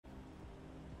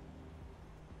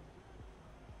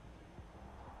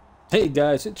Hey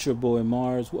guys, it's your boy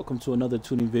Mars. Welcome to another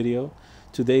tuning video.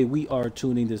 Today we are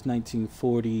tuning this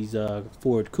 1940s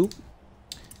Ford Coupe.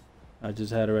 I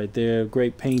just had it right there.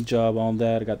 Great paint job on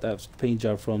that. I got that paint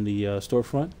job from the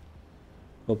storefront.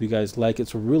 Hope you guys like it.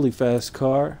 It's a really fast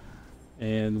car,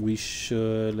 and we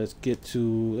should let's get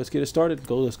it started.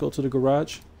 Let's go to the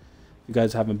garage. If you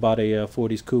guys haven't bought a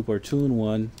 40s Coupe or tuned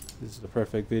one, this is the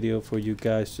perfect video for you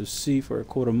guys to see for a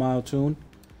quarter-mile tune.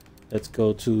 Let's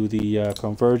go to the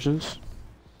conversions.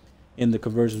 In the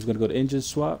conversions, we're going to go to engine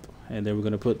swap, and then we're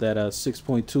going to put that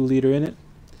 6.2 liter in it.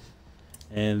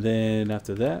 And then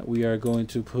after that, we are going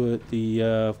to put the,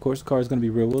 of course, the car is going to be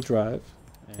rear-wheel drive,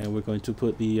 and we're going to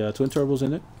put the twin turbos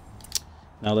in it.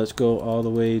 Now let's go all the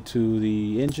way to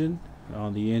the engine.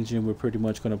 On the engine, we're pretty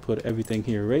much going to put everything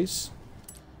here race.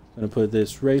 We're going to put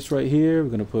this race right here. We're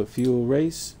going to put fuel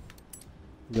race.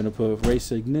 We're going to put race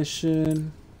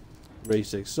ignition,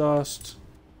 race exhaust,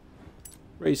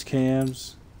 race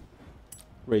cams,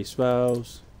 race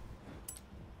valves,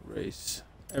 race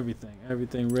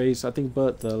everything race. I think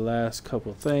but the last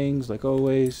couple things, like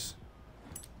always.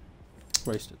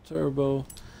 Race the turbo.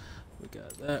 We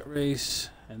got that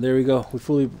race, and there we go. We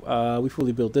fully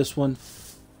built this one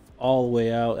all the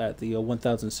way out at the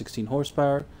 1016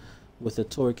 horsepower with a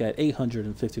torque at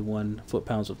 851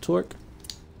 foot-pounds of torque.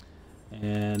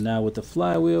 And now with the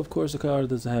flywheel, of course, the car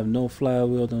doesn't have no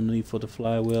flywheel, no need for the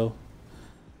flywheel.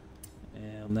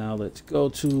 And now let's go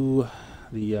to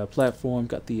the platform.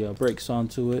 Got the brakes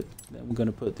onto it. Then we're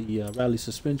going to put the rally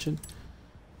suspension.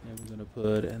 And we're going to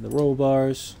put in the roll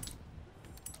bars,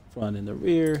 front and the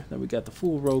rear. Then we got the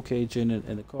full roll cage in it,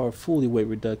 and the car fully weight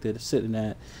reducted, sitting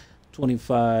at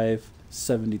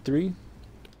 2573.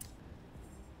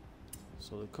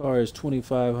 So the car is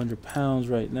 2,500 pounds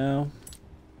right now.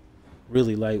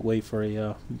 Really lightweight for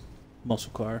a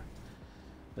muscle car.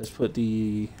 Let's put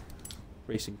the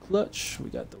racing clutch. We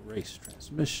got the race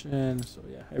transmission. So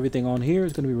yeah, everything on here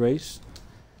is going to be race.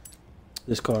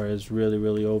 This car is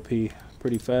really OP.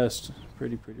 Pretty fast.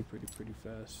 Pretty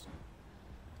fast.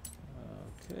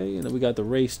 Okay, and then we got the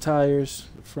race tires.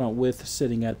 The front width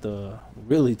sitting at the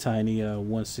really tiny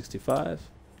 165,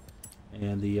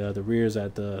 and the rear's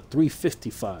at the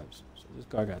 355s. This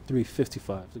car got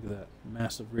 355. Look at that.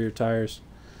 Massive rear tires.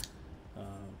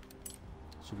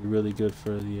 Should be really good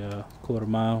for the quarter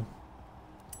mile.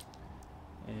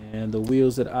 And the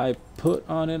wheels that I put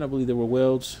on it, I believe they were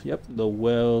Welds. Yep, the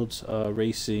Welds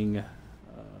racing,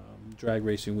 drag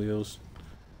racing wheels.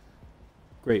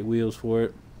 Great wheels for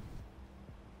it.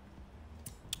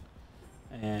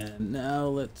 And now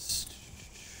let's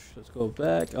go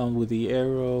back on with the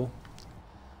aero.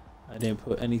 I didn't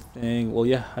put anything. Well,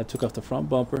 yeah, I took off the front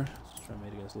bumper. Just trying to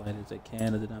make it as light as I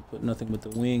can. I did not put nothing with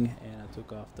the wing, and I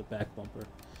took off the back bumper.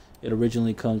 It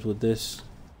originally comes with this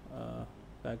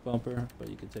back bumper, but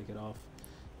you can take it off,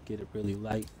 get it really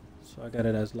light. So I got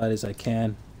it as light as I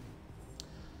can.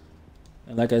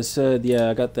 And like I said, yeah,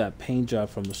 I got that paint job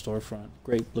from the storefront.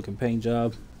 Great looking paint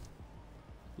job.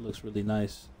 Looks really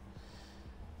nice.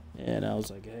 And I was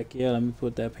like, heck yeah, let me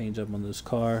put that paint job on this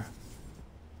car.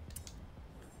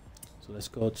 So let's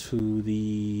go to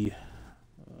the,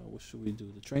 what should we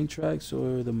do? The train tracks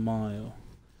or the mile?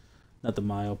 Not the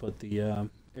mile, but the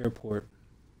airport.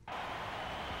 All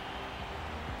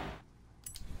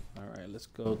right, let's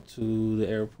go to the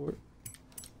airport.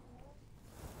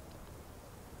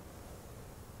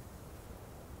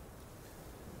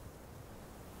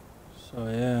 So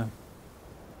yeah,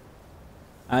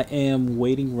 I am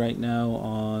waiting right now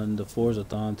on the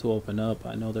Forzathon to open up.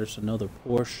 I know there's another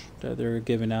Porsche that they're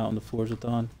giving out on the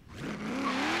Forzathon,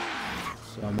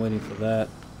 so I'm waiting for that.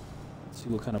 Let's see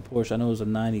what kind of Porsche. I know it's a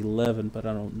 911, but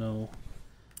I don't know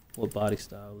what body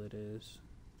style it is.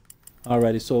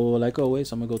 Alrighty, so like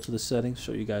always, I'm gonna go to the settings,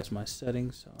 show you guys my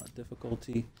settings.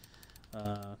 Difficulty.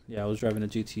 Yeah, I was driving a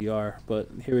GTR, but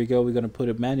here we go. We're gonna put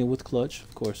it manual with clutch,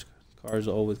 of course. Cars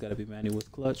always got to be manual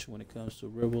with clutch when it comes to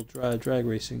rear-wheel drive drag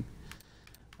racing.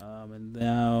 And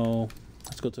now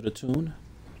let's go to the tune.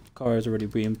 The car is already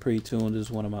being pre-tuned. This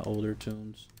is one of my older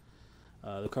tunes.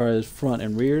 The car is front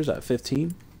and rears at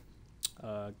 15.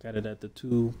 Got it at the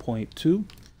 2.2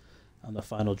 on the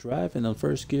final drive. And on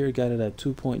first gear, got it at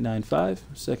 2.95.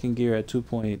 Second gear at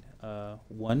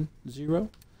 2.10.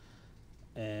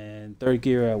 And third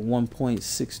gear at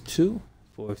 1.62.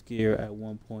 Fourth gear at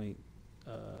 1.20.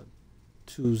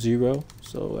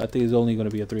 So I think it's only going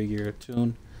to be a 3-gear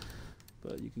tune,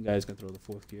 but you guys can throw the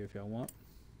 4th gear if y'all want.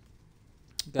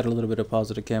 Got a little bit of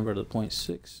positive camber to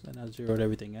 0.6, and I zeroed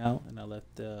everything out, and I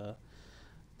left the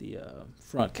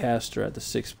front caster at the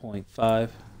 6.5.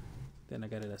 Then I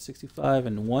got it at 65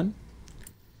 and 1.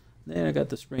 Then I got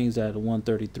the springs at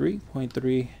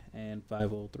 133.3 and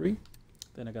 503.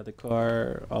 Then I got the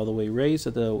car all the way raised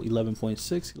at the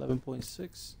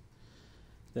 11.6.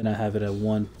 Then I have it at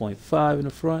 1.5 in the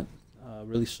front,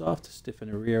 really soft, stiff in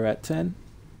the rear at 10.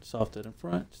 Soft in the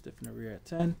front, stiff in the rear at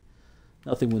 10.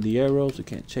 Nothing with the arrows, we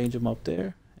can't change them up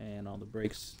there. And on the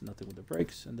brakes, nothing with the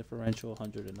brakes. And differential,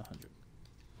 100 and 100.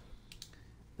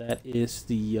 That is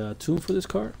the tune for this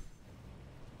car.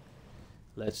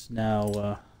 Let's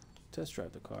now test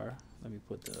drive the car. Let me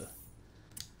put the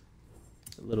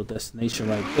little destination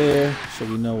right there so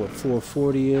we know what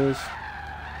 440 is.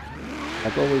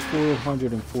 Like always,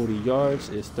 440 yards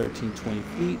is 1320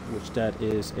 feet, which that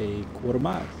is a quarter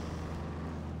mile.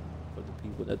 For the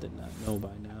people that did not know by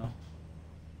now.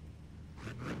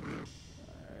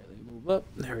 Alright, let me move up.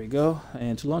 There we go.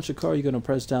 And to launch the car, you're going to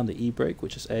press down the E-brake,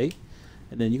 which is A.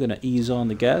 And then you're going to ease on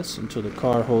the gas until the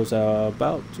car holds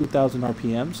about 2,000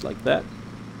 RPMs, like that.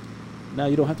 Now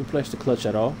you don't have to press the clutch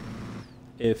at all.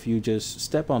 If you just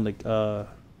step on the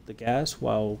gas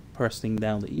while pressing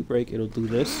down the E-brake, it'll do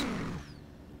this.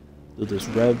 Do this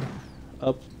rev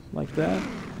up like that.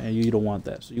 And you don't want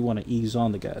that. So you want to ease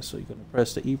on the gas. So you're going to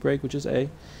press the E-brake, which is A.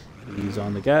 Ease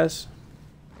on the gas.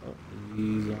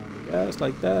 Ease on the gas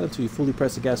like that until you fully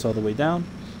press the gas all the way down.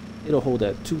 It'll hold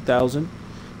at 2,000.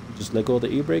 Just let go of the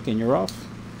E-brake and you're off.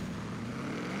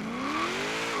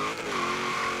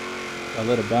 I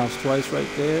let it bounce twice right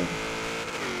there.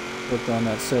 Put on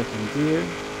that second gear.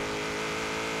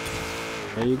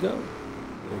 There you go.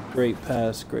 Great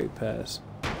pass, great pass.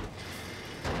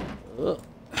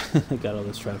 Got all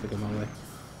this traffic in my way.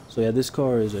 So yeah, this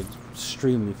car is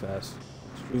extremely fast.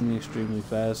 Extremely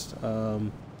fast.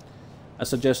 I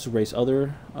suggest to race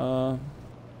other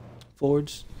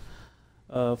Fords,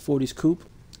 40s Coupe.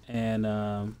 And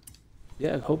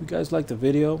yeah, I hope you guys liked the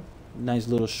video. Nice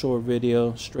little short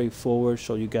video, straightforward,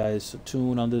 show you guys a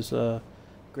tune on this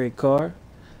great car.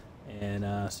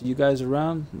 And see you guys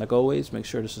around. Like always, make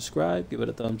sure to subscribe, give it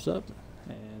a thumbs up,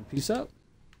 and peace out.